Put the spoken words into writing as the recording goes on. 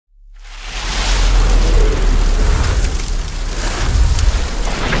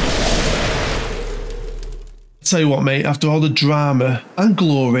Tell you what, mate, after all the drama and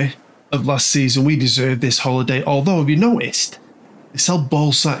glory of last season, we deserve this holiday. Although, have you noticed? They sell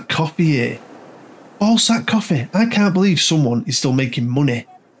ballsack coffee here. Ballsack coffee. I can't believe someone is still making money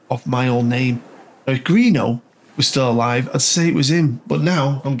off my own name. Now, if Greeno was still alive, I'd say it was him. But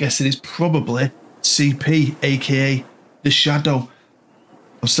now, I'm guessing it's probably CP, aka The Shadow.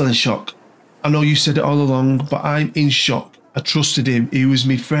 I'm still in shock. I know you said it all along, but I'm in shock. I trusted him. He was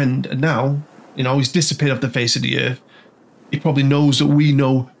my friend. And now, you know, he's disappeared off the face of the earth. He probably knows that we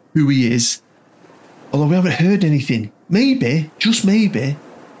know who he is. Although we haven't heard anything. Maybe, just maybe,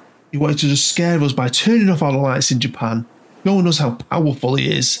 he wanted to just scare us by turning off all the lights in Japan, showing us how powerful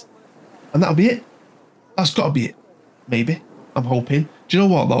he is. And that'll be it. That's got to be it. Maybe. I'm hoping. Do you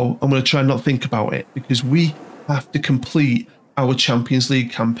know what, though? I'm going to try and not think about it, because we have to complete our Champions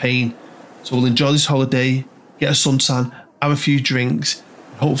League campaign. So we'll enjoy this holiday, get a suntan, have a few drinks,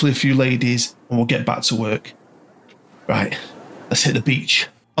 hopefully a few ladies, and we'll get back to work. Right, let's hit the beach.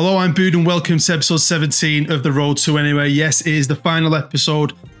 Hello, I'm Bood and welcome to episode 17 of The Road to Anywhere. Yes, it is the final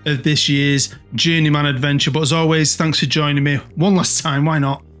episode of this year's Journeyman adventure. But as always, thanks for joining me one last time. Why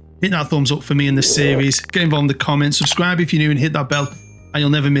not? Hit that thumbs up for me in the series. Get involved in the comments. Subscribe if you're new and hit that bell and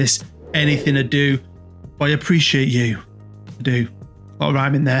you'll never miss anything I do. But I appreciate you. I do. A lot of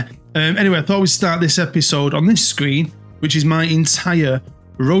rhyming there. Anyway, I thought we'd start this episode on this screen, which is my entire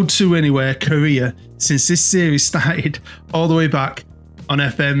Road to Anywhere career since this series started all the way back on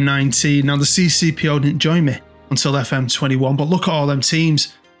FM19. Now, the CCPO didn't join me until FM21, but look at all them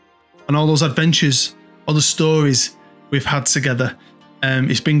teams and all those adventures, all the stories we've had together.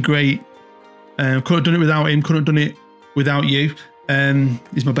 It's been great. Couldn't have done it without him, couldn't have done it without you.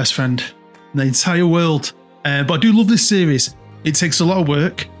 He's my best friend in the entire world. But I do love this series. It takes a lot of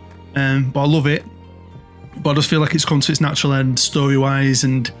work, but I love it. But I just feel like it's come to its natural end, story-wise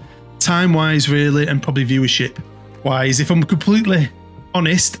and time-wise, really, and probably viewership-wise. If I'm completely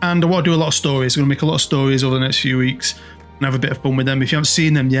honest, and I want to do a lot of stories. I'm going to make a lot of stories over the next few weeks and have a bit of fun with them. If you haven't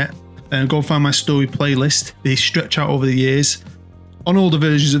seen them yet, go and find my story playlist. They stretch out over the years on all the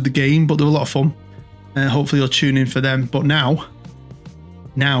versions of the game, but they're a lot of fun. Hopefully you'll tune in for them. But now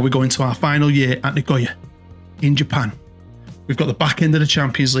we're going to our final year at Nagoya in Japan. We've got the back end of the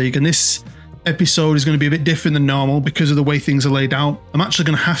Champions League, and this episode is going to be a bit different than normal because of the way things are laid out. I'm actually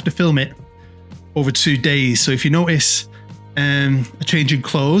going to have to film it over 2 days. So if you notice a change in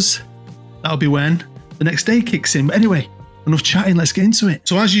clothes, that'll be when the next day kicks in. But anyway, enough chatting, let's get into it.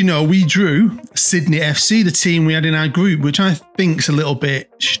 So as you know, we drew Sydney FC, the team we had in our group, which I think's a little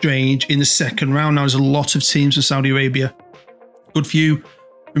bit strange in the second round. Now, there's a lot of teams from Saudi Arabia, good few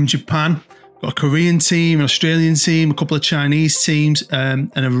from Japan, got a Korean team, an Australian team, a couple of Chinese teams,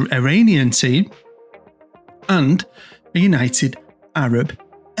 an Iranian team, and a United Arab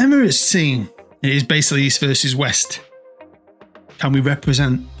Emirates team. It is basically East versus West. Can we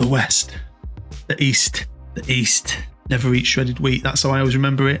represent the West? The East. Never eat shredded wheat. That's how I always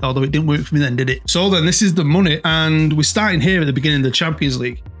remember it, although it didn't work for me then, did it? So then, this is the money, and we're starting here at the beginning of the Champions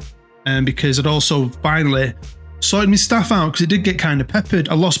League, because I'd also finally sorted my staff out, because it did get kind of peppered.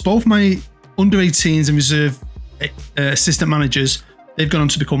 I lost both my under-18s and reserve assistant managers. They've gone on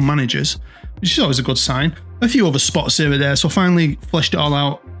to become managers, which is always a good sign. A few other spots here and there, so I finally fleshed it all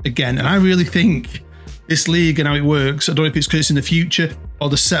out again. And I really think this league and how it works, I don't know if it's because it's in the future or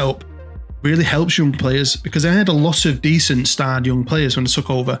the setup, really helps young players, because I had a lot of decent starred young players when I took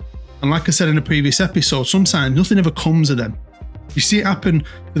over. And like I said in a previous episode, sometimes nothing ever comes of them. You see it happen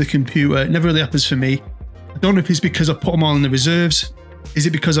with the computer, it never really happens for me. I don't know if it's because I put them all in the reserves. Is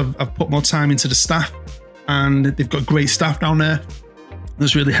it because I've put more time into the staff and they've got great staff down there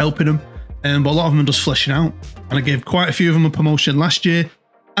that's really helping them? But a lot of them are just fleshing out. And I gave quite a few of them a promotion last year,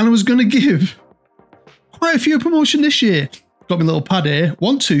 and I was going to give quite a few a promotion this year. Got my little pad here,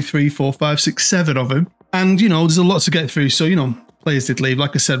 1, 2, 3, 4, 5, 6, 7 of them. And, you know, there's a lot to get through. So, you know, players did leave.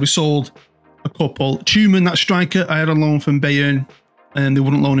 Like I said, we sold a couple. Tuman, that striker, I had on loan from Bayern, and they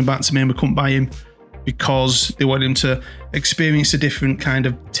wouldn't loan him back to me, and we couldn't buy him because they wanted him to experience a different kind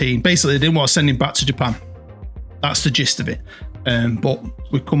of team. Basically, they didn't want to send him back to Japan. That's the gist of it. But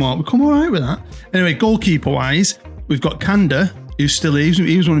we come all right with that. Anyway, goalkeeper-wise, we've got Kanda, who still is.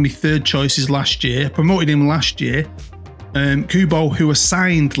 He was one of my third choices last year. I promoted him last year. Kubo, who was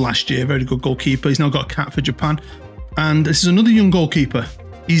signed last year, very good goalkeeper. He's now got a cap for Japan. And this is another young goalkeeper.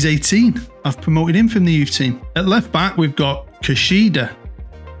 He's 18. I've promoted him from the youth team. At left back, we've got Kushida,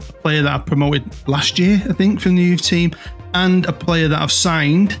 a player that I promoted last year, I think, from the youth team, and a player that I've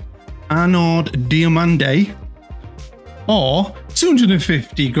signed, Arnaud Diomande, or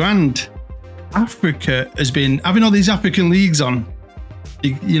 250 grand. Africa has been having all these African leagues on,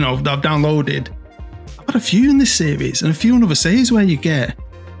 you know, that I've downloaded. I've had a few in this series and a few in other series where you get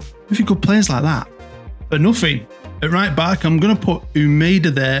a few good players like that. But nothing. At right back, I'm going to put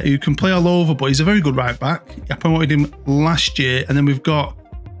Umeda there, who can play all over, but he's a very good right back. I promoted him last year. And then we've got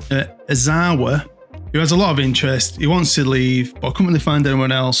Azawa, who has a lot of interest. He wants to leave, but I couldn't really find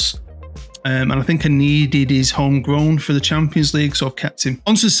anyone else. And I think I needed his homegrown for the Champions League, so I've kept him.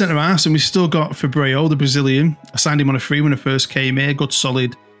 Onto the centre-halves, and we've still got Fabreo, the Brazilian. I signed him on a free when I first came here. Good,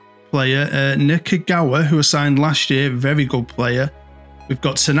 solid player. Nakagawa, who I signed last year, very good player. We've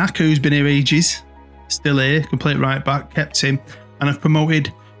got Tanaka, who's been here ages. Still here, can play it right back, kept him. And I've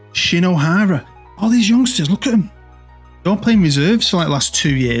promoted Shinohara. All these youngsters, look at them. They're all playing reserves for like the last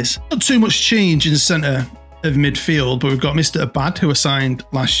 2 years. Not too much change in the centre of midfield, but we've got Mr. Abad, who I signed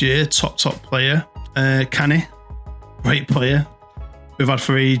last year, top player. Kane, great player, we've had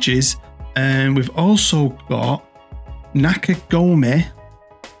for ages. And we've also got Nakagome,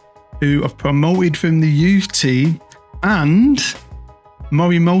 who I've promoted from the youth team, and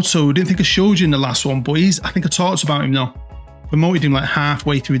Morimoto, didn't think I showed you in the last one, but I think I talked about him now. Promoted him like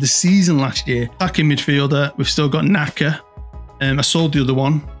halfway through the season last year. Attacking midfielder, we've still got Naka. I sold the other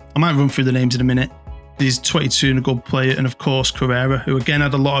one. I might run through the names in a minute. He's 22 and a good player. And of course, Carrera, who again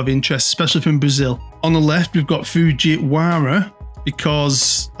had a lot of interest, especially from Brazil. On the left, we've got Fujiwara,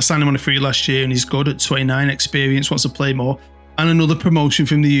 because I signed him on a free last year and he's good at 29 experience, wants to play more. And another promotion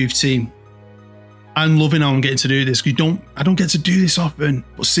from the youth team. I'm loving how I'm getting to do this. I don't get to do this often,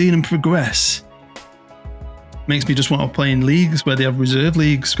 but seeing him progress makes me just want to play in leagues where they have reserve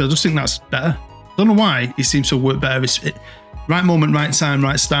leagues, because I just think that's better. Don't know why he seems to work better. It's right moment, right time,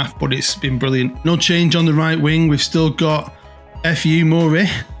 right staff, but it's been brilliant. No change on the right wing. We've still got FU Murray,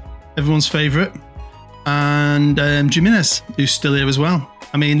 everyone's favourite, and Jimenez, who's still here as well.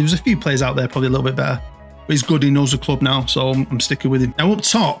 I mean, there's a few players out there probably a little bit better, but he's good. He knows the club now, so I'm sticking with him. Now up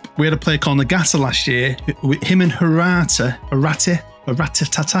top, we had a player called Nagata last year with him and Harate,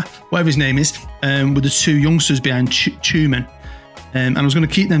 whatever his name is, with the two youngsters behind Tuman. And I was going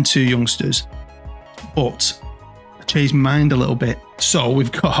to keep them two youngsters, but I changed my mind a little bit. So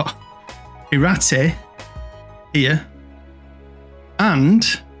we've got Hirate here,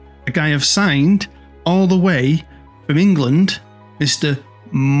 and a guy I've signed all the way from England, Mr.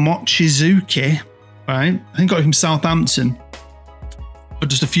 Mochizuki, right? I think I got him from Southampton for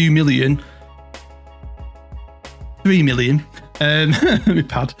just a few million. 3 million. My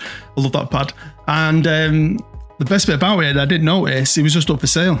pad. I love that pad. And the best bit about it, I didn't notice, it was just up for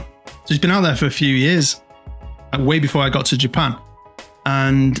sale. So he's been out there for a few years, way before I got to Japan.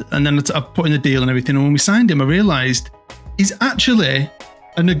 And then I put in the deal and everything. And when we signed him, I realised he's actually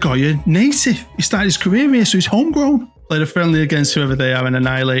a Nagoya native. He started his career here, so he's homegrown. Played a friendly against whoever they are and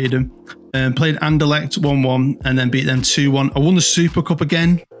annihilated them. Played Anderlecht 1-1 and then beat them 2-1. I won the Super Cup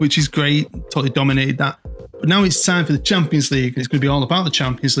again, which is great. Totally dominated that. But now it's time for the Champions League, and it's going to be all about the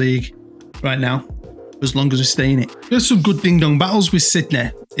Champions League right now, as long as we stay in it. There's some good ding-dong battles with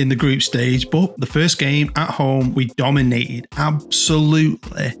Sydney in the group stage, but the first game at home, we dominated.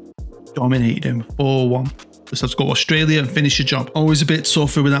 Absolutely dominated them 4-1. Just have to go to Australia and finish the job. Always a bit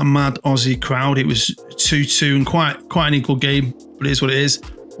tougher with that mad Aussie crowd. It was 2-2 and quite an equal game, but it is what it is.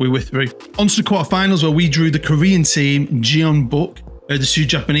 We were through. On to the quarterfinals, where we drew the Korean team, Jeonbuk. The two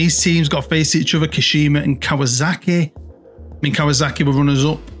Japanese teams got to face each other, Kashima and Kawasaki. I mean, Kawasaki were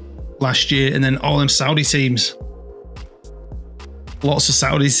runners-up last year, and then all them Saudi teams. Lots of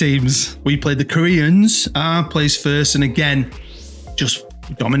Saudi teams. We played the Koreans. Our place first, and again, just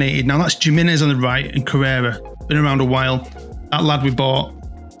dominated. Now that's Jimenez on the right and Carrera. Been around a while. That lad we bought,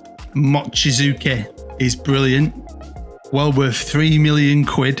 Mochizuki, is brilliant. Well worth 3 million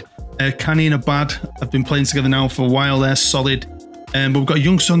quid. Kane and Abad have been playing together now for a while. They're solid. But we've got a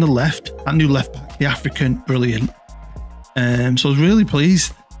youngster on the left, that new left back, the African, brilliant. So I was really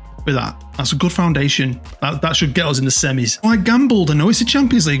pleased with that. That's a good foundation. That should get us in the semis. Oh, I gambled. I know it's a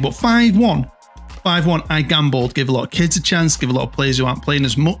Champions League, but 5-1. 5-1, I gambled. Give a lot of kids a chance, give a lot of players who aren't playing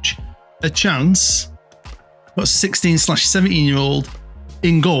as much a chance. Got a 16/17-year-old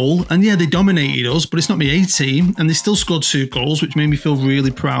in goal, and yeah, they dominated us, but it's not my A team, and they still scored 2 goals, which made me feel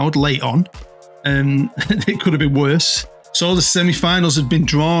really proud late on. It could have been worse. So the semi-finals have been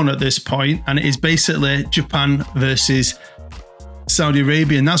drawn at this point, and it is basically Japan versus Saudi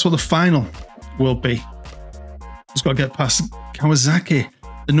Arabia, and that's what the final will be. Just got to get past Kawasaki,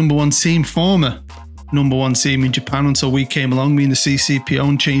 the #1 team, former #1 team in Japan until we came along, me and the CCPO,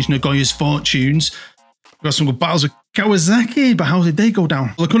 and changed Nagoya's fortunes. We got some good battles with Kawasaki, but how did they go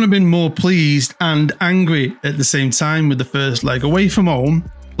down? Well, I couldn't have been more pleased and angry at the same time with the first leg. Away from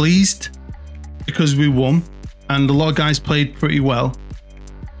home, pleased because we won. And a lot of guys played pretty well.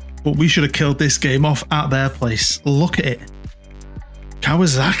 but we should have killed this game off at their place. Look at it.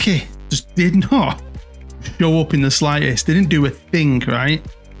 Kawasaki just did not show up in the slightest. They didn't do a thing, right?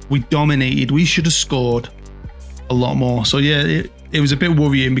 We dominated. We should have scored a lot more. So yeah, it was a bit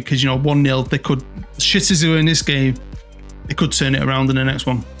worrying because, you know, 1-0, they could, shit as they were in this game, they could turn it around in the next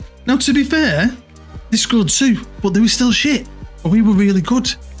one. Now, to be fair, they scored 2, but they were still shit. But we were really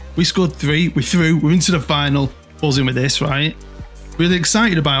good. We scored 3, we threw, we're into the final, buzzing with this, right? Really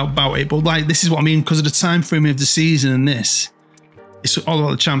excited about it, but like, this is what I mean, because of the time frame of the season and this, it's all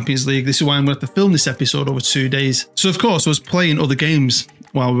about the Champions League. This is why I'm going to have to film this episode over 2 days. So of course, I was playing other games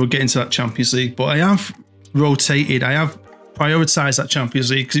while we were getting to that Champions League, but I have rotated, I have prioritised that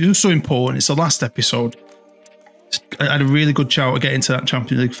Champions League because it was so important. It's the last episode. I had a really good shout at getting to that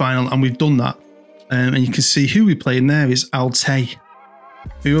Champions League final, and we've done that. And you can see who we play in there is Altay,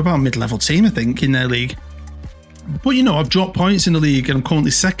 who are about a mid-level team, I think, in their league. But, you know, I've dropped points in the league and I'm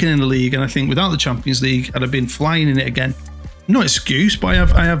currently second in the league, and I think without the Champions League, I'd have been flying in it again. No excuse, but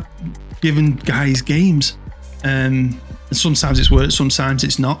I have given guys games. And sometimes it's worked, sometimes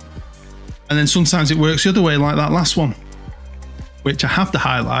it's not. And then sometimes it works the other way, like that last one, which I have to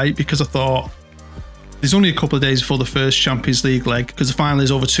highlight because I thought there's only a couple of days before the first Champions League leg, because the final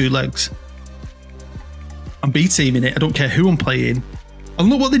is over 2 legs. I'm B-teaming it. I don't care who I'm playing. And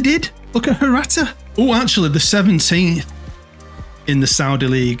look what they did. Look at Hirata. Oh, actually, the 17th in the Saudi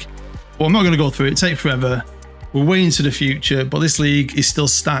League. Well, I'm not going to go through it. It'll take forever. We're way into the future, but this league is still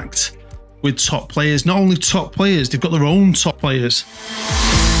stacked with top players. Not only top players, they've got their own top players.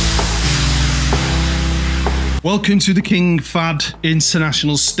 Welcome to the King Fahd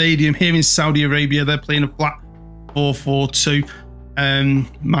International Stadium here in Saudi Arabia. They're playing a flat 4-4-2.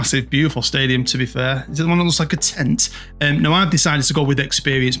 Massive, beautiful stadium, to be fair. Is it the one that looks like a tent? No, I've decided to go with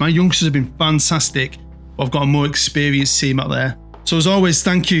experience. My youngsters have been fantastic, but I've got a more experienced team out there. So as always,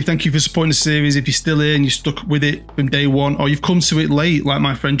 thank you for supporting the series. If you're still here and you stuck with it from day one, or you've come to it late, like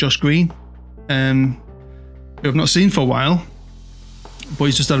my friend Josh Green, who I've not seen for a while, but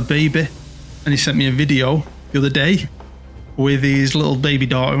he's just had a baby, and he sent me a video the other day with his little baby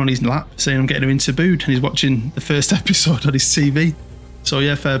daughter on his lap saying I'm getting her into booed, and he's watching the first episode on his TV. So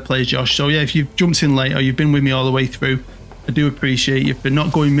yeah, fair play, Josh. So yeah, if you've jumped in late or you've been with me all the way through, I do appreciate you for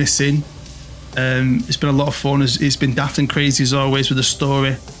not going missing. It's been a lot of fun. It's been daft and crazy as always with the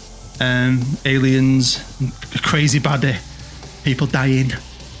story. Aliens, crazy baddie, people dying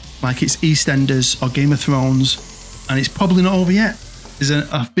like it's EastEnders or Game of Thrones, and it's probably not over yet. There's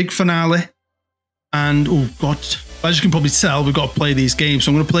a big finale, and oh god, as you can probably tell, we've got to play these games.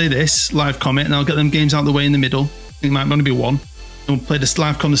 So I'm going to play this live comment, and I'll get them games out of the way in the middle. I think it might only be one. And we'll play this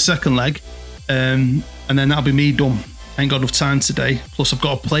live com the second leg, and then that'll be me done. I ain't got enough time today. Plus, I've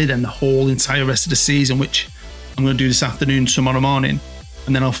got to play them the whole entire rest of the season, which I'm going to do this afternoon, tomorrow morning.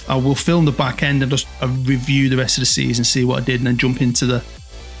 And then I will film the back end and just review the rest of the season, see what I did, and then jump into the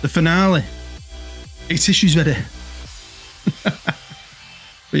finale. Get tissues ready.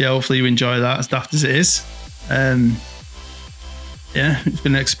 But yeah, hopefully you enjoy that, as daft as it is. Yeah, it's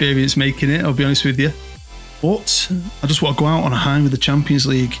been an experience making it, I'll be honest with you. But I just want to go out on a high with the Champions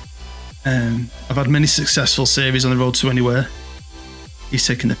League. I've had many successful series on the road to anywhere. He's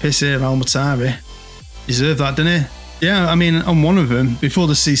taking the piss here, Al-Matari. Deserved that, didn't he? Yeah, I mean, on one of them, before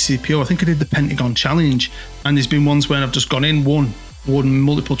the CCPO, I think I did the Pentagon Challenge. And there's been ones where I've just gone in, won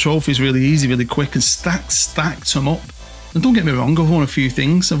multiple trophies really easy, really quick, and stacked them up. And don't get me wrong, I've won a few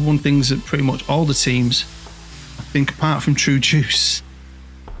things. I've won things at pretty much all the teams. I think apart from True Juice.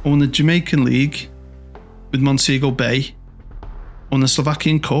 I won the Jamaican League with Montego Bay. Won the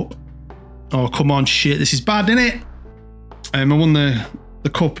Slovakian Cup. Oh, come on, shit, this is bad, isn't it? I won the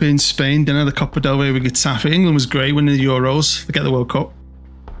Cup in Spain, didn't I? The Copa del Rey with Getafe. England was great, winning the Euros. Forget the World Cup.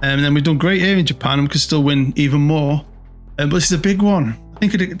 And then we've done great here in Japan, and we could still win even more. But this is a big one. I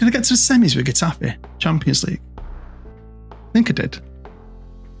think did I get to the semis with Getafe? Champions League? I think I did.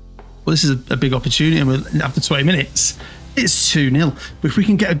 Well, this is a big opportunity, and after 20 minutes, it's 2-0. But if we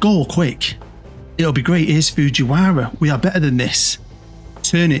can get a goal quick, it'll be great. Here's Fujiwara. We are better than this.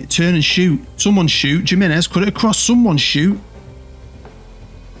 Turn and shoot. Someone shoot. Jimenez, cut it across. Someone shoot.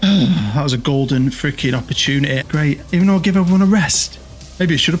 That was a golden freaking opportunity. Great. Even though I'll give everyone a rest.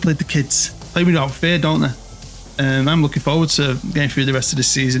 Maybe I should have played the kids. Play without fear, don't they? I'm looking forward to getting through the rest of the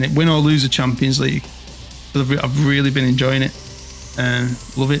season. Win or lose the Champions League. I've really been enjoying it.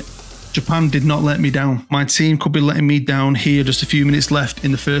 Love it. Japan did not let me down. My team could be letting me down here. Just a few minutes left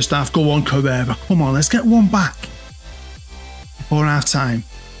in the first half. Go on, Carrera. Come on, let's get one back before half time.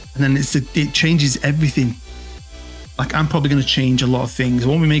 And then it changes everything. Like, I'm probably going to change a lot of things. I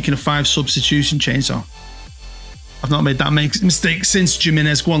won't be making a 5 substitution change, so I've not made that mistake since.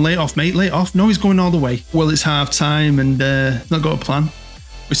 Jimenez, go on, lay it off, mate. Lay it off. No, he's going all the way. Well, it's half time and not got a plan.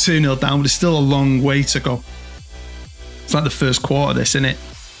 We're 2-0 down, but it's still a long way to go. It's like the first quarter, this, isn't it?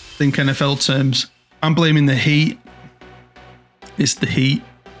 Think NFL terms. I'm blaming the heat. It's the heat.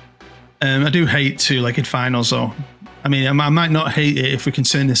 I do hate 2-legged finals, though. I mean, I might not hate it if we can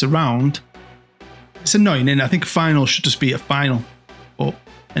turn this around. It's annoying, isn't it? I think a final should just be a final. But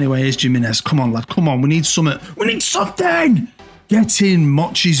anyway, here's Jimenez. Come on, lad. Come on. We need something. We need something. Get in,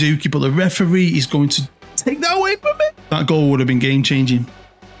 Mochizuki. But the referee is going to take that away from me. That goal would have been game-changing.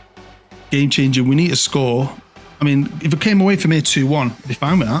 Game-changing. We need to score. I mean, if it came away from here 2-1, I'd be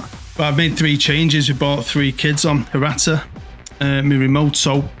fine with that. But I've made 3 changes. We brought 3 kids on. Hirata,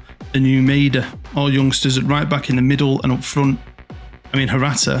 Mirimoto, and Umeda. All youngsters at right back in the middle and up front. I mean,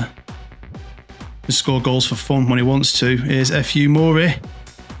 Hirata can score goals for fun when he wants to. Here's FU Mori.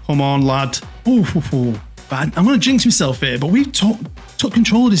 Come on, lad. Ooh, bad. I'm going to jinx myself here, but we've took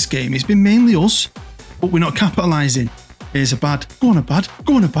control of this game. It's been mainly us, but we're not capitalising. Here's a bad. Go on, a bad.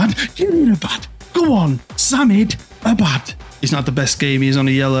 Go on, a bad. You need a bad. Go on, Samid, a bad. He's not the best game. He's on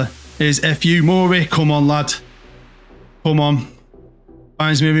a yellow. Here's FU Mori. Come on, lad. Come on.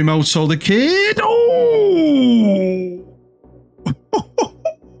 Finds Mirimoto, the kid. Oh!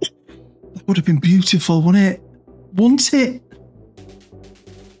 That would have been beautiful, wouldn't it? Wouldn't it?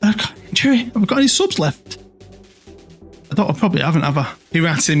 I've got injury. Have I got any subs left? I probably haven't, have I?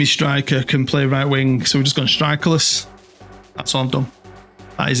 Hirata, my striker, can play right wing, so we're just going strikerless. That's all I've done.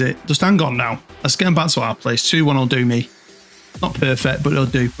 That is it. Just hang on now. Let's get back to our place. 2-1 will do me. Not perfect, but it'll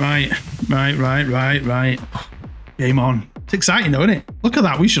do. Right. Game on. It's exciting though, isn't it? Look at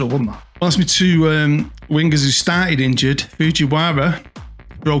that. We should have won that. Well, that's my 2 wingers who started injured. Fujiwara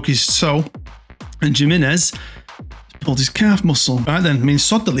broke his toe, and Jimenez pulled his calf muscle. Right then, I mean,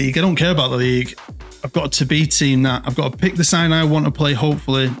 sod the league. I don't care about the league. I've got to be team that. I've got to pick the side I want to play,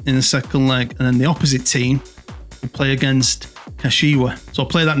 hopefully, in the second leg, and then the opposite team will play against Kashiwa. So I'll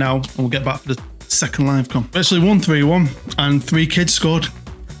play that now, and we'll get back for the second live com. Actually, 1-3-1, and 3 kids scored.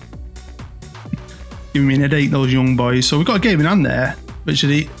 Giving me an headache, those young boys. So we've got a game in hand there, which should,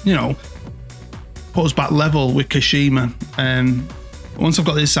 you know, put us back level with Kashima. Once I've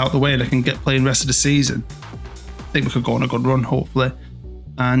got this out of the way and I can get playing the rest of the season, I think we could go on a good run, hopefully,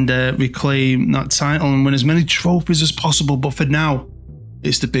 and reclaim that title and win as many trophies as possible. But for now,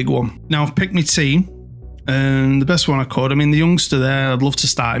 it's the big one. Now I've picked my team, and the best one I could. I mean, the youngster there, I'd love to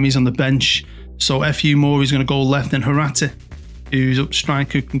start him. He's on the bench. So FU Mori's going to go left, and Hirata, who's up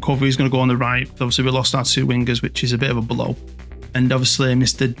strike, who can cover, he's going to go on the right. Obviously, we lost our 2 wingers, which is a bit of a blow. And obviously,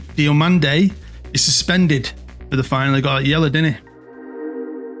 Mr. Diomande is suspended for the final. He got yellow, didn't he?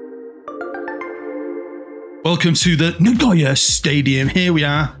 Welcome to the Nagoya Stadium. Here we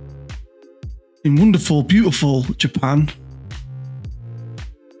are in wonderful, beautiful Japan.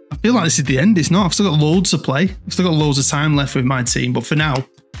 I feel like this is the end. It's not. I've still got loads to play. I've still got loads of time left with my team. But for now,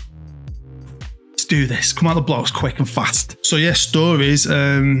 let's do this. Come out the blocks quick and fast. So yeah, stories.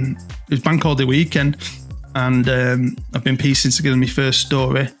 It was bank holiday weekend, and I've been piecing together my first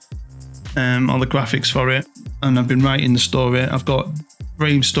story, all the graphics for it, and I've been writing the story. I've got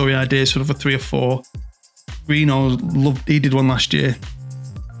frame story ideas for 3 or 4. Reno, he did one last year,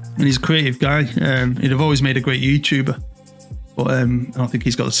 and he's a creative guy. He'd have always made a great YouTuber, but I don't think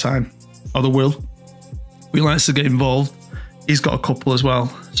he's got the time or the will. He likes to get involved. He's got a couple as well,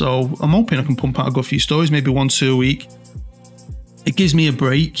 so I'm hoping I can pump out a good few stories, maybe 1-2 a week. It gives me a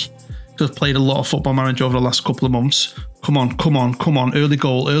break because I've played a lot of Football Manager over the last couple of months. Come on, come on, come on. Early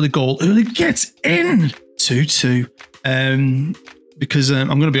goal, early goal, early get in. 2-2. Because I'm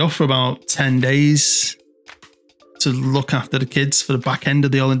going to be off for about 10 days to look after the kids for the back end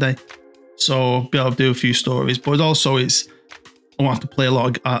of the holiday. So I'll be able to do a few stories. But also I won't have to play a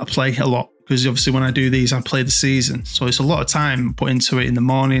lot. Because obviously when I do these, I play the season. So it's a lot of time put into it in the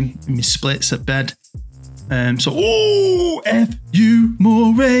morning, in my splits at bed. So, FU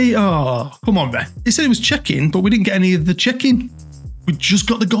Mori. Oh, come on, man. He said he was checking, but we didn't get any of the checking. We just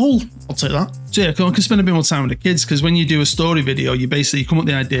got the goal. I'll take that. So yeah, I can spend a bit more time with the kids, because when you do a story video, you basically come up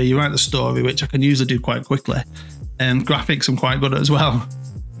with the idea, you write the story, which I can usually do quite quickly. Graphics I'm quite good at as well.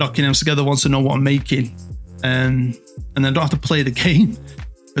 Knocking them together once I know what I'm making. And then I don't have to play the game.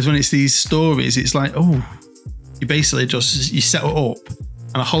 Because when it's these stories, it's like, oh, you basically just, you set it up,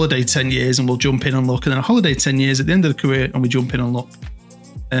 and a holiday 10 years and we'll jump in and look, and then a holiday 10 years at the end of the career and we jump in and look.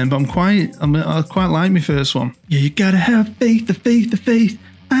 But I quite like my first one. Yeah, you gotta have faith, the faith, the faith.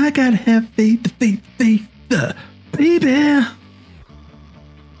 I gotta have faith, the faith, the faith, the baby.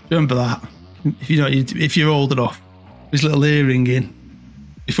 Remember that? If you're old enough, his little earring in.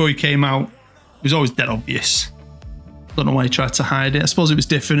 Before he came out, it was always dead obvious. Don't know why he tried to hide it. I suppose it was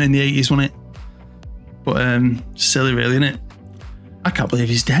different in the 80s, wasn't it? But silly really, isn't it? I can't believe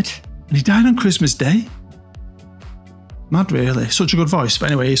he's dead. And he died on Christmas Day. Mad really. Such a good voice.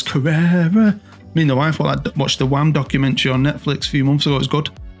 But anyway, it's Carrera. Me and the wife watched the Wham documentary on Netflix a few months ago. It was good.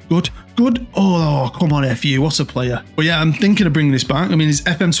 Good. Oh, come on, FU. What a player. But yeah, I'm thinking of bringing this back. I mean, it's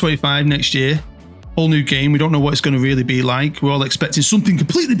FM25 next year. Whole new game. We don't know what it's going to really be like. We're all expecting something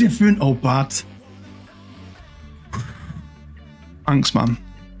completely different. Oh, bad. Thanks, man.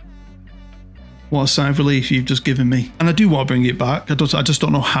 What a sigh of relief you've just given me. And I do want to bring it back. I just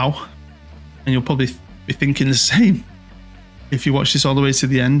don't know how. And you'll probably be thinking the same if you watch this all the way to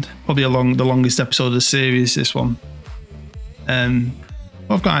the end. Probably the longest episode of the series, this one.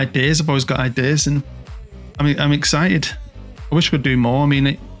 I've got ideas. I've always got ideas, and I'm excited. I wish I could do more. I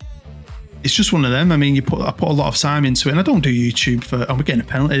mean, it's just one of them. I mean, I put a lot of time into it, and I don't do YouTube for, we're getting a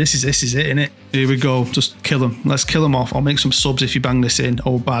penalty. This is it, innit? Here we go. Just kill them. Let's kill them off. I'll make some subs if you bang this in.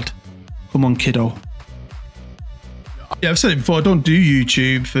 Oh, bad. Come on, kiddo. Yeah, I've said it before. I don't do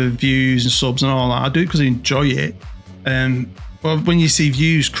YouTube for views and subs and all that. I do it because I enjoy it. But when you see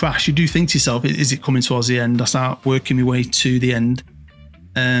views crash, you do think to yourself, is it coming towards the end? I start working my way to the end.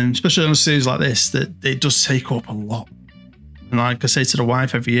 Especially on a series like this, that it does take up a lot. And like I say to the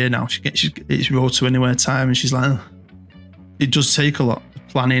wife every year now, it's Road to Anywhere time, and she's like, it does take a lot of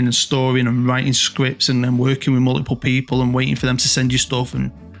planning and storying and writing scripts and then working with multiple people and waiting for them to send you stuff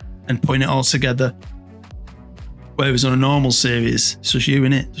and putting it all together. Whereas on a normal series, it's just you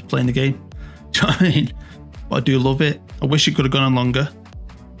in it, just playing the game. Do you know what I mean? But I do love it. I wish it could have gone on longer.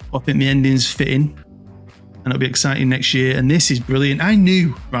 But I think the ending's fitting, and it'll be exciting next year. And this is brilliant. I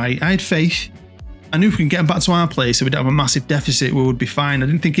knew, right? I had faith. I knew if we can get them back to our place, so we'd have a massive deficit, we would be fine. I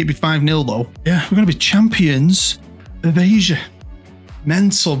didn't think it'd be 5-0 though. Yeah, we're going to be champions of Asia.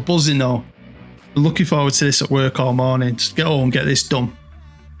 Mental buzzing though. Looking forward to this at work all morning. Just get home, get this done.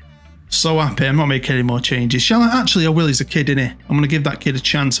 So happy. I'm not making any more changes. Shall I? Actually, I will. He's a kid, innit? I'm going to give that kid a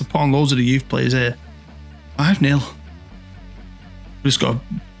chance. I've put on loads of the youth players here. 5-0. We've just got to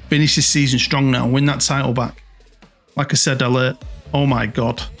finish this season strong now. Win that title back. Like I said, oh my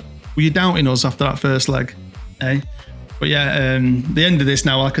God. Were you doubting us after that first leg? Eh? But yeah, the end of this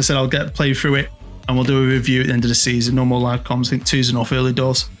now, like I said, I'll play through it and we'll do a review at the end of the season. No more live comms. I think 2's enough early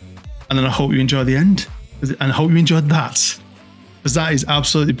doors. And then I hope you enjoy the end. And I hope you enjoyed that. Because that is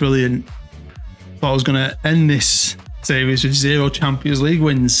absolutely brilliant. Thought I was going to end this series with 0 Champions League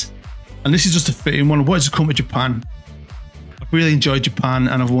wins. And this is just a fitting one. I wanted to come to Japan. I've really enjoyed Japan,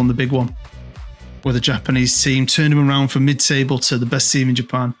 and I've won the big one. With a Japanese team, turned them around from mid-table to the best team in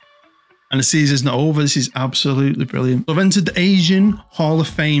Japan. And the season's not over. This is absolutely brilliant. So I've entered the Asian Hall of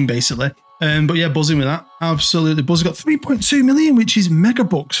Fame, basically. But yeah, buzzing with that. Absolutely buzzing. Got 3.2 million, which is mega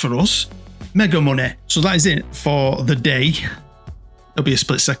bucks for us. Mega money. So that is it for the day. It'll be a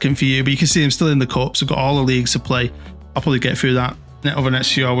split second for you, but you can see I'm still in the cups. I've got all the leagues to play. I'll probably get through that over the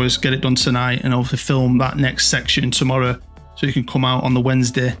next few hours, get it done tonight, and hopefully film that next section tomorrow so you can come out on the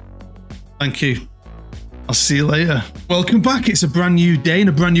Wednesday. Thank you. I'll see you later. Welcome back. It's a brand new day and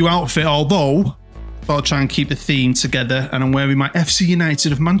a brand new outfit, although I thought I'd try and keep the theme together, and I'm wearing my FC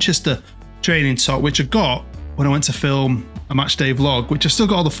United of Manchester training top, which I got when I went to film a match day vlog, which I've still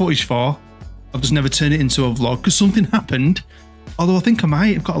got all the footage for. I've just never turned it into a vlog because something happened. Although I think I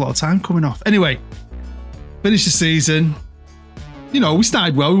might. I've got a lot of time coming off. Anyway, finished the season. You know, we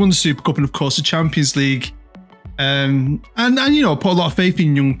started well. We won the Super Cup and, of course, the Champions League. And you know, put a lot of faith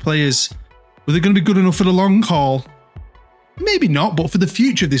in young players. Were they going to be good enough for the long haul? Maybe not, but for the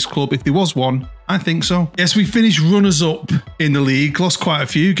future of this club, if there was one, I think so. Yes, we finished runners-up in the league. Lost quite a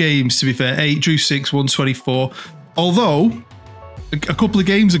few games, to be fair. 8, drew 6, won 24. Although, a couple of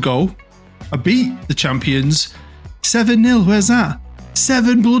games ago, I beat the champions 7-0. Where's that?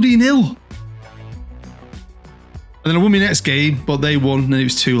 7 bloody 0. And then I won my next game, but they won and it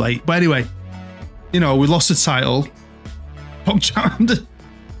was too late. But anyway, you know, we lost the title.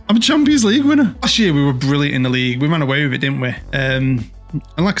 I'm a Champions League winner. Last year we were brilliant in the league. We ran away with it, didn't we? And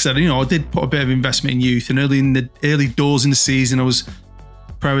like I said, you know, I did put a bit of investment in youth, and early doors in the season I was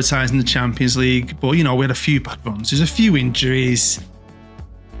prioritising the Champions League. But you know, we had a few bad runs. There's a few injuries.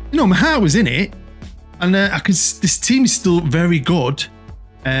 You know, my heart was in it. And this team is still very good,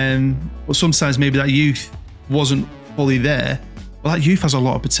 but sometimes maybe that youth wasn't fully there. Well, that youth has a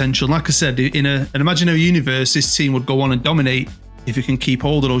lot of potential. Like I said, in an imaginary universe, this team would go on and dominate if you can keep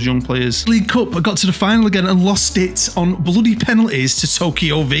hold of those young players. League Cup, I got to the final again and lost it on bloody penalties to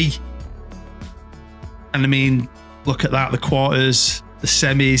Tokyo V. And I mean, look at that, the quarters, the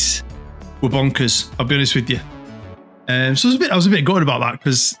semis were bonkers, I'll be honest with you. So I was a bit gutted about that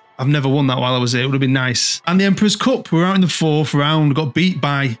because I've never won that while I was here. It would have been nice. And the Emperor's Cup, we were out in the 4th round, got beat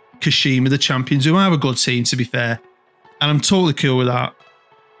by Kashima, the champions, who are a good team, to be fair. And I'm totally cool with that.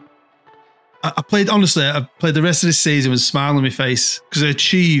 I played the rest of this season with a smile on my face because I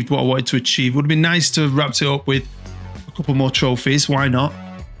achieved what I wanted to achieve. It would have been nice to have wrapped it up with a couple more trophies. Why not?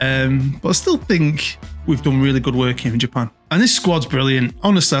 But I still think we've done really good work here in Japan. And this squad's brilliant.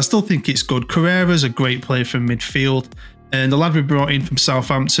 Honestly, I still think it's good. Carrera's a great player from midfield. And the lad we brought in from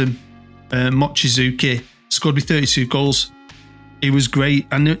Southampton, Mochizuki, scored me 32 goals. He was great.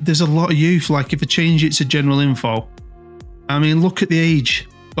 And there's a lot of youth. Like, if I change it to general info, I mean, look at the age.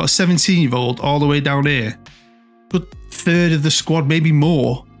 Got a 17-year-old all the way down here. Good third of the squad, maybe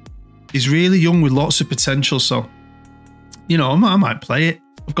more. He's really young with lots of potential. So, you know, I might play it.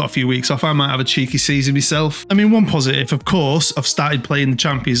 I've got a few weeks off. I might have a cheeky season myself. I mean, one positive, of course, I've started playing the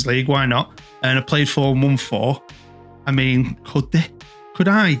Champions League. Why not? And I played 4 and won 4. I mean, could they? Could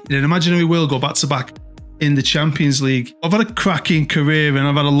I? In an imaginary world, go back to back in the Champions League? I've had a cracking career and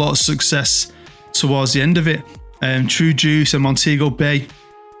I've had a lot of success towards the end of it. True Juice and Montego Bay.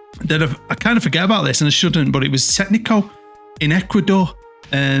 Then I kind of forget about this, and I shouldn't, but it was Technico in Ecuador.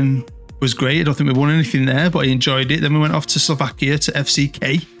 Was great. I don't think we won anything there, but I enjoyed it. Then we went off to Slovakia to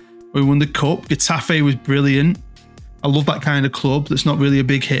FCK. We won the cup. Getafe was brilliant. I love that kind of club that's not really a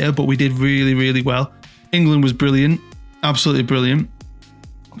big hitter, but we did really, really well. England was brilliant. Absolutely brilliant.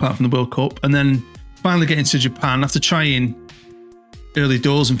 Apart from the World Cup. And then finally getting to Japan after trying early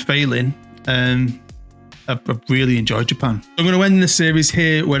doors and failing. I've really enjoyed Japan. I'm going to end the series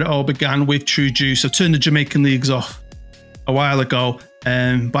here where it all began with True Juice. I turned the Jamaican leagues off a while ago,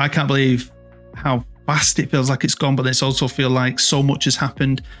 but I can't believe how fast it feels like it's gone, but it's also feel like so much has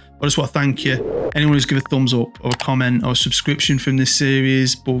happened. I just want to thank you. Anyone who's given a thumbs up or a comment or a subscription from this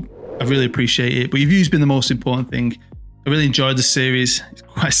series, but I really appreciate it. But your view's been the most important thing. I really enjoyed the series. It's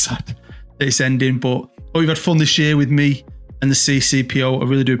quite sad that it's ending, but hope you've had fun this year with me and the CCPO. I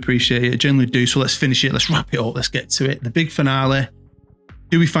really do appreciate it. I genuinely do. So let's finish it. Let's wrap it up. Let's get to it. The big finale.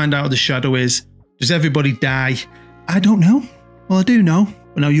 Do we find out what the shadow is? Does everybody die? I don't know. Well, I do know.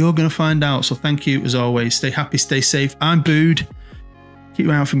 But now you're going to find out. So thank you as always. Stay happy, stay safe. I'm Bood. Keep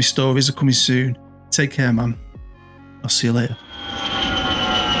your eye out for my stories. They're coming soon. Take care, man. I'll see you later.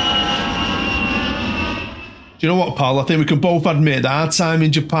 Do you know what, pal? I think we can both admit that our time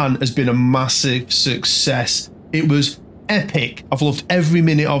in Japan has been a massive success. It was epic. I've loved every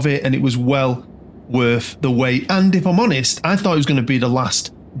minute of it, and it was well worth the wait. And if I'm honest, I thought it was going to be the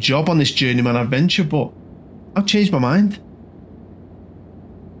last job on this Journeyman adventure, but I've changed my mind.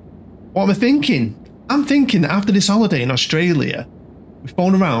 What am I thinking? I'm thinking that after this holiday in Australia, we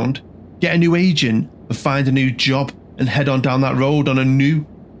phone around, get a new agent, and find a new job, and head on down that road on a new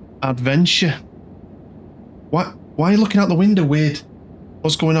adventure. Why are you looking out the window weird?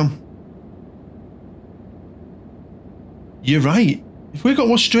 What's going on? You're right. If we go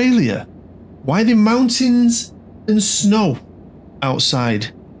to Australia, why are there mountains and snow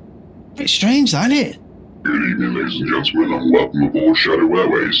outside? It's strange, isn't it? Good evening, ladies and gentlemen, and welcome aboard Shadow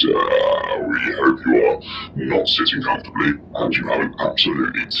Airways. We hope you are not sitting comfortably and you have an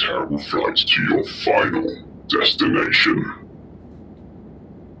absolutely terrible flight to your final destination.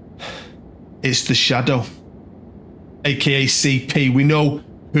 It's the Shadow, aka CP. We know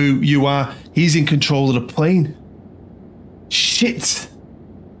who you are. He's in control of the plane. Shit.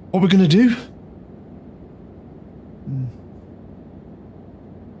 What are we going to do?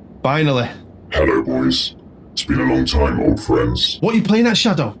 Finally. Hello, boys. It's been a long time, old friends. What are you playing at,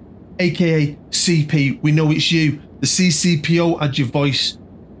 Shadow? AKA CP. We know it's you. The CCPO had your voice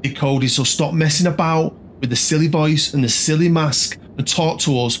decoded, so stop messing about with the silly voice and the silly mask and talk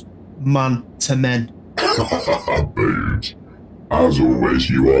to us man to men. Dude. As always,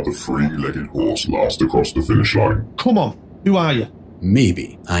 you are the three-legged horse last across the finish line. Come on. Who are you?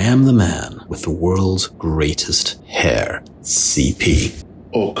 Maybe I am the man with the world's greatest hair, CP.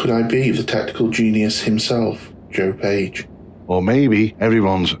 Or could I be the tactical genius himself, Joe Page? Or maybe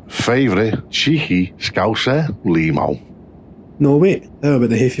everyone's favourite cheeky scouser, Limo. No, wait. How about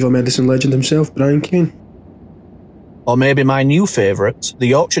the hay fever medicine legend himself, Brian Kane? Or maybe my new favourite, the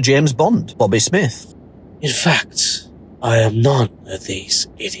Yorkshire James Bond, Bobby Smith. In fact, I am none of these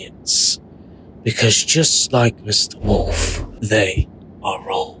idiots. Because just like Mr. Wolf, they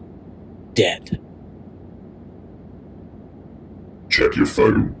are all dead. Check your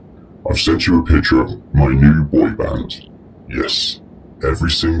phone. I've sent you a picture of my new boy band. Yes,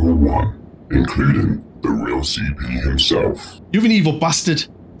 every single one, including the real CP himself. You're an evil bastard.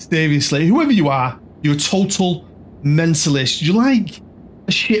 Seriously, whoever you are, you're a total mentalist. You're like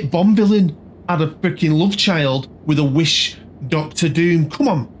a shit Bond villain had a freaking love child with a wish Doctor Doom. Come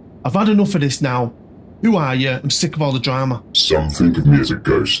on, I've had enough of this now. Who are you? I'm sick of all the drama. Some think of me as a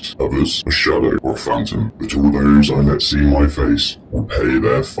ghost, others a shadow or a phantom, but all those I let see my face will pay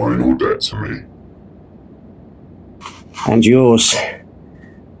their final debt to me. And yours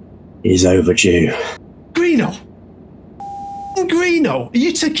is overdue. Greeno! Greeno, are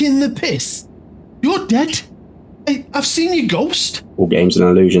you taking the piss? You're dead. Hey, I've seen your ghost. All games and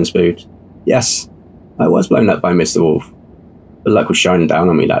illusions, Boot. Yes, I was blown up by Mr. Wolf, but luck was shining down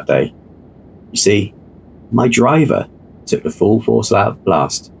on me that day. You see, my driver took the full force out of the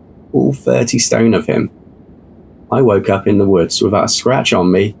blast, all 30 stone of him. I woke up in the woods without a scratch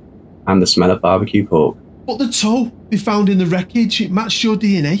on me and the smell of barbecue pork. But the toe they found in the wreckage, it matched your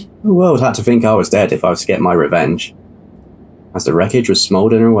DNA. The world had to think I was dead if I was to get my revenge. As the wreckage was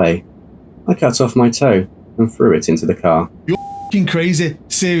smouldering away, I cut off my toe and threw it into the car. You're f***ing crazy,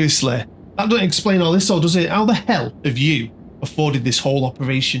 seriously. That doesn't explain all this, though, does it? How the hell have you afforded this whole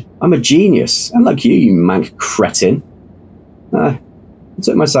operation? I'm a genius, unlike you, you mank cretin. I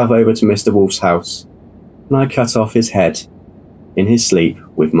took myself over to Mr. Wolf's house, and I cut off his head in his sleep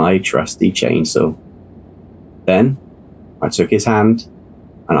with my trusty chainsaw. Then, I took his hand,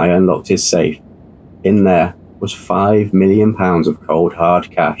 and I unlocked his safe. In there was £5 million of cold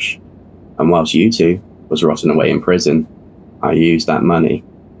hard cash, and whilst you two was rotting away in prison, I used that money.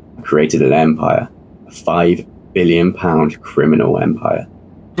 I created an empire, a £5 billion criminal empire.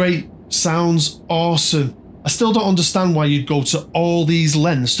 Great, sounds awesome. I still don't understand why you'd go to all these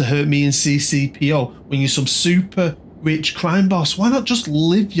lengths to hurt me in CCPO when you're some super rich crime boss. Why not just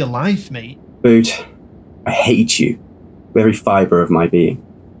live your life, mate? Boot, I hate you with every fibre of my being.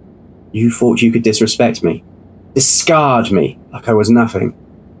 You thought you could disrespect me, discard me like I was nothing.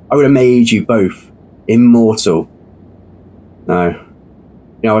 I would have made you both immortal. No.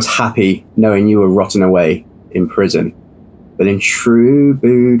 I was happy knowing you were rotting away in prison. But in true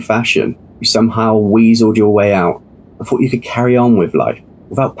Boot fashion, you somehow weaseled your way out and thought you could carry on with life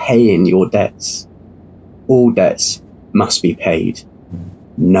without paying your debts. All debts must be paid.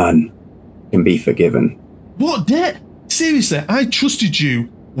 None can be forgiven. What debt? Seriously, I trusted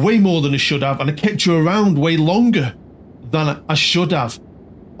you way more than I should have, and I kept you around way longer than I should have.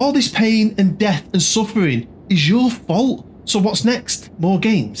 All this pain and death and suffering is your fault. So what's next? More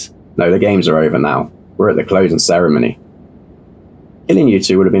games? No, the games are over now. We're at the closing ceremony. Killing you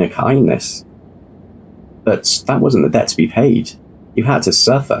two would have been a kindness. But that wasn't the debt to be paid. You had to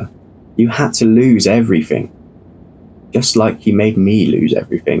suffer. You had to lose everything. Just like you made me lose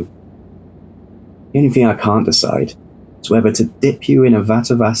everything. The only thing I can't decide is whether to dip you in a vat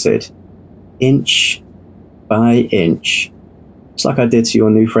of acid, inch by inch, just like I did to your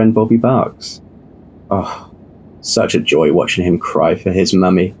new friend Bobby Barks. Oh, such a joy watching him cry for his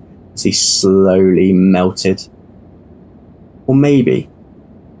mummy as he slowly melted. Or maybe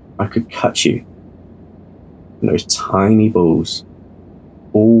I could cut you in those tiny balls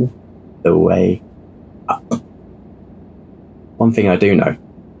all the way up. One thing I do know,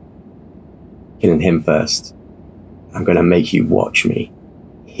 killing him first, I'm going to make you watch me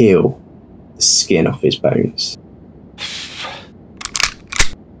heal the skin off his bones.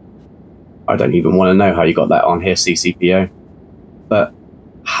 I don't even want to know how you got that on here, CCPO. But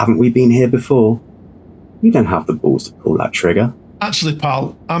haven't we been here before? You don't have the balls to pull that trigger. Actually,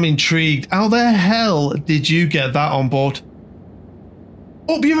 pal, I'm intrigued. How the hell did you get that on board?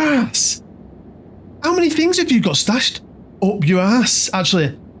 Up your ass! How many things have you got stashed? Up your ass.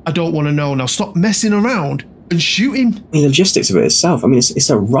 Actually, I don't want to know. Now stop messing around and shoot him. The logistics of it itself, I mean, it's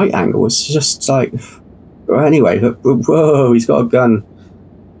a right angle. It's just like... Anyway, whoa, he's got a gun.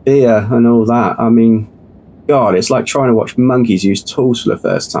 Beer and all that. I mean, God, it's like trying to watch monkeys use tools for the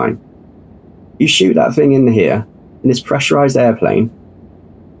first time. You shoot that thing in here, in this pressurized airplane,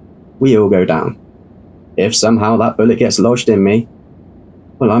 we all go down. If somehow that bullet gets lodged in me,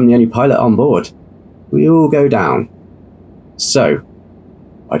 well, I'm the only pilot on board. We all go down. So,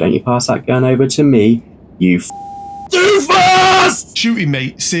 why don't you pass that gun over to me, you doofus! Shoot him,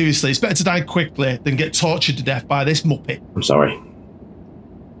 mate. Seriously, it's better to die quickly than get tortured to death by this muppet. I'm sorry.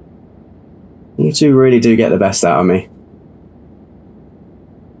 You two really do get the best out of me.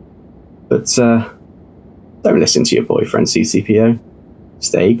 But, don't listen to your boyfriend, CCPO.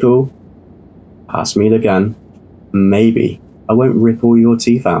 Stay cool. Pass me the gun. Maybe I won't rip all your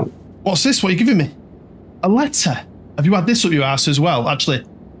teeth out. What's this? What are you giving me? A letter? Have you had this up your ass as well? Actually,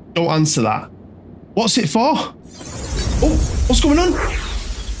 don't answer that. What's it for? Oh, what's going on?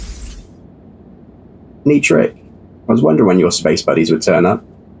 Neat trick. I was wondering when your space buddies would turn up.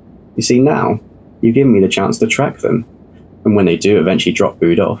 You see, now, you've given me the chance to track them. And when they do eventually drop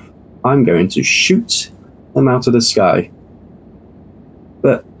Boot off, I'm going to shoot them out of the sky.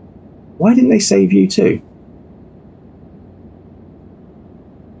 But Why didn't they save you too?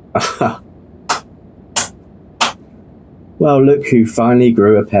 Well, look who finally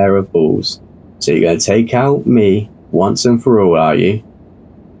grew a pair of balls. So you're going to take out me once and for all, are you?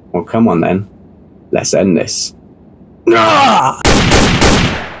 Well, come on then. Let's end this. Ah!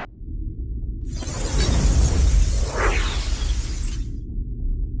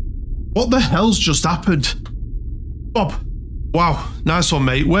 What the hell's just happened? Bob. Wow, nice one,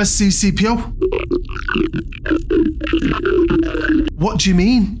 mate. Where's CCPO? What do you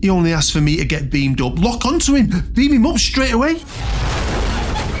mean? He only asked for me to get beamed up. Lock onto him. Beam him up straight away.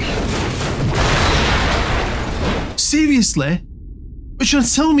 Seriously? But you're trying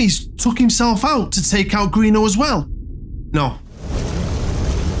to tell me he's took himself out to take out Greeno as well? No.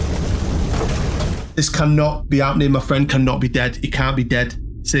 This cannot be happening. My friend cannot be dead. He can't be dead.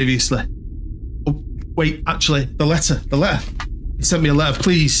 Seriously. Oh, wait, actually, the letter. He sent me a letter,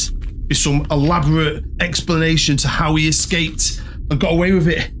 please. With some elaborate explanation to how he escaped and got away with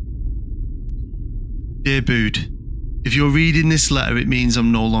it. Dear Bood, if you're reading this letter, it means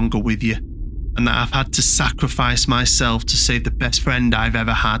I'm no longer with you, and that I've had to sacrifice myself to save the best friend I've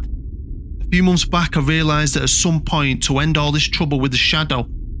ever had. A few months back, I realised that at some point, to end all this trouble with the Shadow,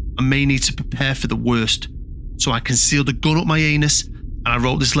 I may need to prepare for the worst. So I concealed a gun up my anus, and I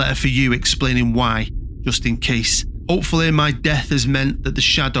wrote this letter for you explaining why, just in case. Hopefully my death has meant that the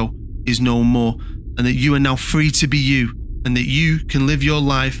Shadow is no more, and that you are now free to be you, and that you can live your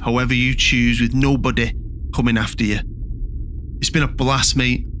life however you choose with nobody coming after you. It's been a blast,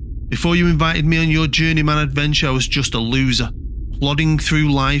 mate. Before you invited me on your journeyman adventure, I was just a loser, plodding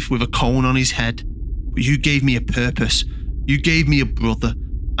through life with a cone on his head. But you gave me a purpose. You gave me a brother,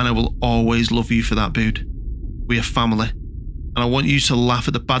 and I will always love you for that, Bood. We are family, and I want you to laugh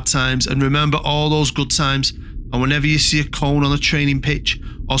at the bad times and remember all those good times. And whenever you see a cone on a training pitch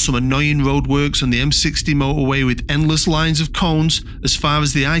or some annoying roadworks on the M60 motorway with endless lines of cones as far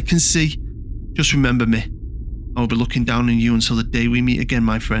as the eye can see, just remember me. I will be looking down on you until the day we meet again,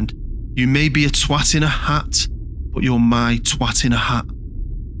 my friend. You may be a twat in a hat, but you're my twat in a hat.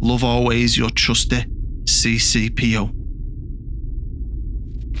 Love always, your trusty CCPO.